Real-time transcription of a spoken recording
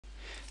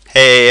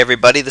Hey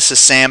everybody, this is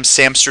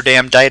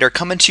Samsterdam Dieter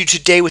coming to you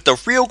today with a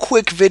real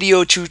quick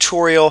video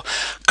tutorial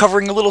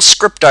covering a little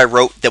script I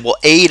wrote that will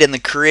aid in the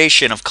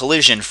creation of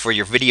collision for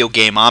your video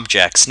game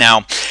objects.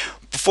 Now,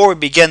 before we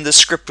begin, this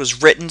script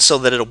was written so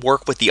that it'll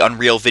work with the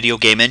Unreal video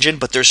game engine,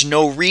 but there's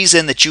no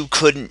reason that you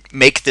couldn't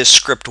make this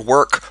script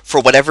work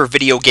for whatever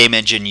video game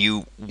engine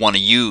you want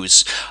to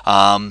use.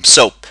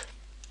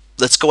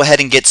 Let's go ahead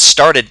and get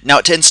started.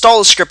 Now, to install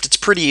the script, it's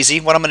pretty easy.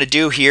 What I'm going to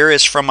do here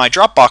is from my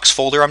Dropbox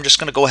folder, I'm just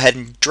going to go ahead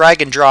and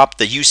drag and drop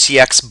the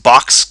UCX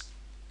box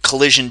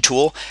collision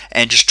tool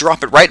and just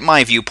drop it right in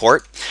my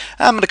viewport.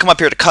 I'm going to come up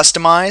here to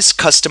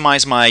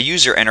customize my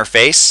user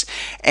interface,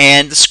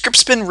 and the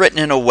script's been written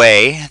in a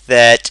way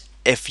that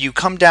if you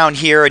come down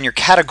here in your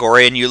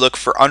category and you look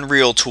for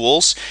Unreal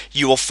Tools,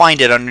 you will find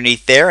it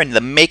underneath there and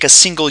the make a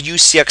single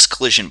UCX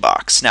collision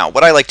box. Now,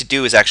 what I like to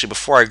do is actually,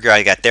 before I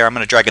drag that there, I'm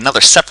going to drag another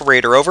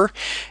separator over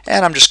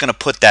and I'm just going to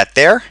put that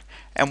there.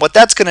 And what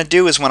that's going to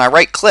do is when I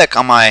right click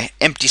on my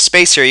empty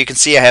space here, you can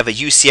see I have a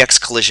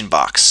UCX collision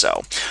box.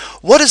 So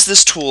what does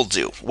this tool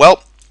do?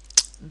 Well,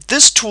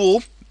 this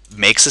tool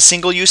makes a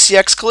single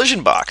UCX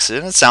collision box.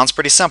 And it sounds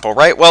pretty simple,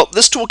 right? Well,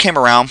 this tool came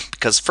around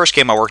because the first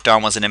game I worked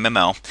on was an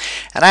MMO,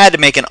 and I had to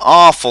make an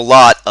awful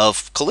lot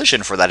of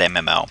collision for that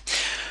MMO.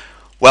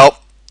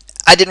 Well,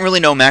 I didn't really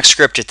know Max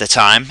Script at the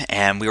time,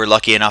 and we were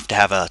lucky enough to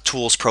have a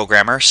tools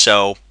programmer,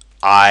 so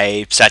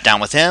I sat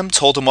down with him,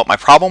 told him what my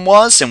problem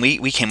was, and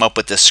we came up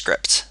with this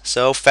script.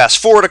 So fast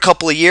forward a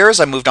couple of years,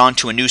 I moved on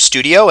to a new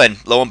studio, and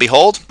lo and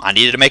behold, I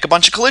needed to make a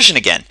bunch of collision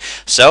again.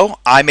 So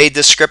I made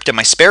this script in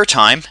my spare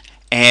time,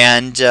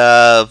 and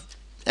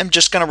I'm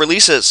just going to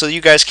release it so you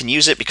guys can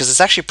use it because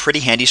it's actually a pretty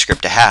handy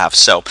script to have.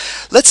 So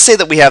let's say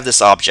that we have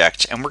this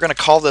object, and we're going to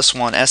call this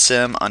one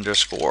sm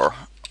underscore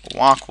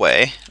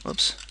walkway.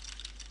 Oops.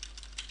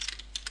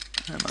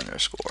 M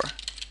underscore.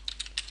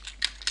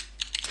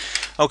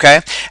 Okay,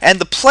 and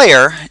the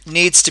player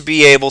needs to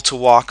be able to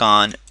walk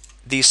on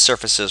these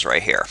surfaces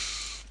right here.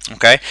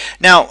 Okay,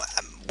 now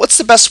what's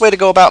the best way to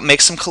go about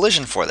make some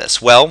collision for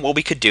this? Well, what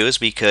we could do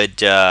is we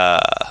could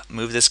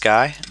move this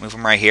guy, move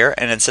him right here,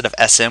 and instead of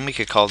SM, we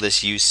could call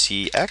this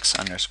UCX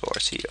underscore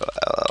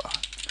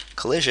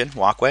collision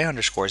walkway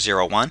underscore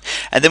 01,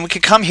 and then we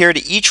could come here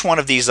to each one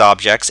of these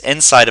objects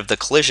inside of the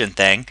collision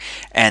thing,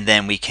 and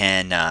then we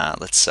can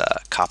let's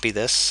copy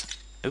this.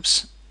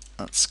 Oops.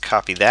 Let's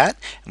copy that,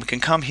 and we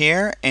can come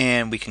here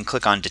and we can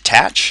click on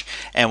detach,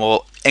 and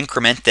we'll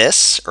increment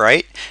this,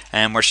 right?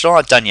 And we're still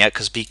not done yet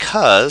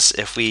because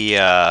if we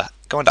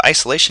go into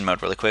isolation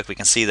mode really quick, we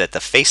can see that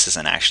the face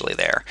isn't actually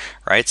there,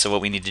 right? So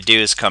what we need to do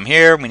is come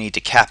here, we need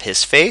to cap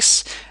his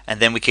face, and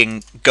then we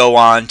can go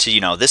on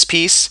to this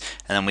piece,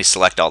 and then we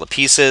select all the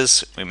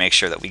pieces, we make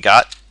sure that we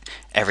got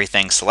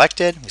everything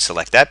selected, we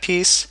select that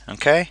piece,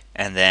 okay,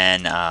 and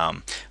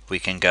then we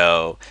can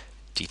go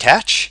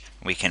detach,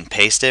 we can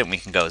paste it, and we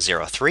can go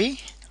 03,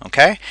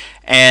 okay,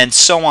 and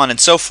so on and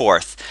so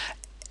forth.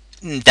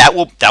 That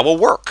will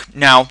work.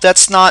 Now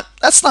that's not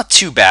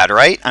too bad,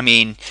 right? I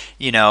mean,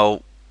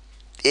 it'll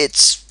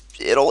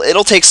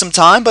take some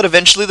time, but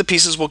eventually the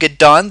pieces will get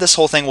done. This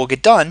whole thing will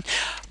get done.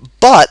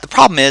 But the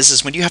problem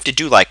is when you have to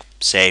do, like,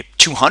 say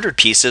 200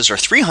 pieces or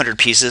 300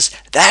 pieces,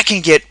 that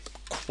can get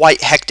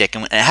quite hectic,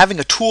 and having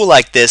a tool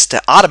like this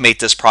to automate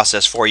this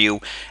process for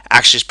you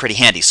actually is pretty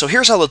handy. So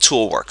here's how the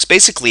tool works.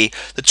 Basically,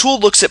 the tool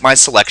looks at my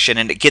selection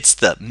and it gets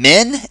the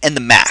min and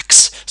the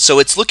max. So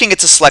it's looking at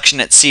the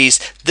selection, it sees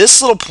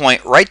this little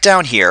point right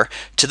down here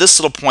to this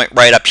little point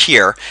right up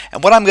here,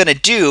 and what I'm going to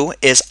do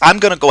is I'm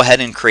going to go ahead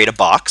and create a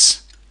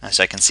box. As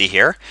I can see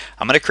here,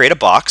 I'm going to create a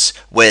box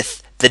with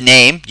the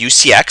name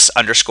UCX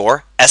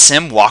underscore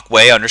SM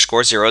walkway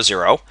underscore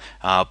 00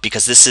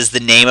 because this is the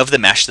name of the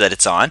mesh that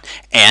it's on,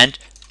 and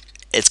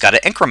it's got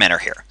an incrementer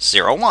here,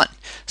 01.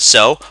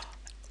 So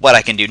what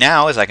I can do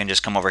now is I can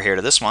just come over here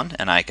to this one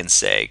and I can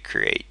say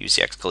create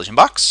UCX collision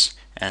box,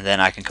 and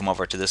then I can come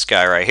over to this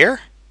guy right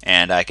here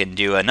and I can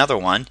do another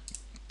one,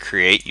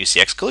 create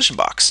UCX collision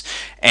box,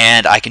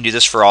 and I can do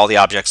this for all the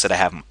objects that I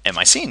have in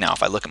my scene. Now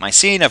if I look at my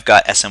scene, I've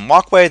got SM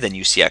walkway, then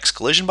UCX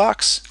collision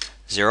box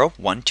 0,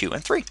 1, 2,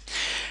 and 3.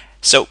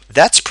 So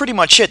that's pretty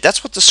much it.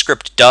 That's what the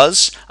script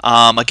does.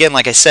 Again,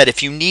 like I said,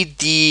 if you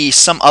need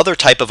some other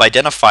type of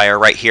identifier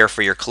right here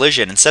for your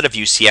collision, instead of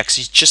UCX,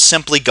 you just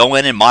simply go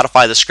in and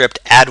modify the script,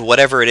 add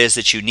whatever it is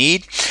that you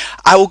need.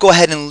 I will go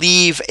ahead and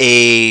leave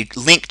a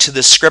link to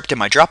this script in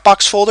my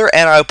Dropbox folder,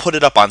 and I'll put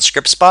it up on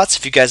Script Spots.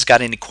 If you guys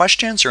got any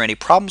questions or any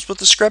problems with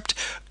the script,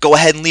 go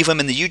ahead and leave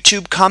them in the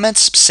YouTube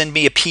comments. Send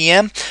me a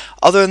PM.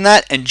 Other than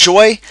that,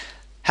 enjoy,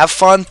 have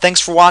fun. Thanks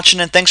for watching,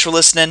 and thanks for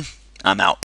listening. I'm out.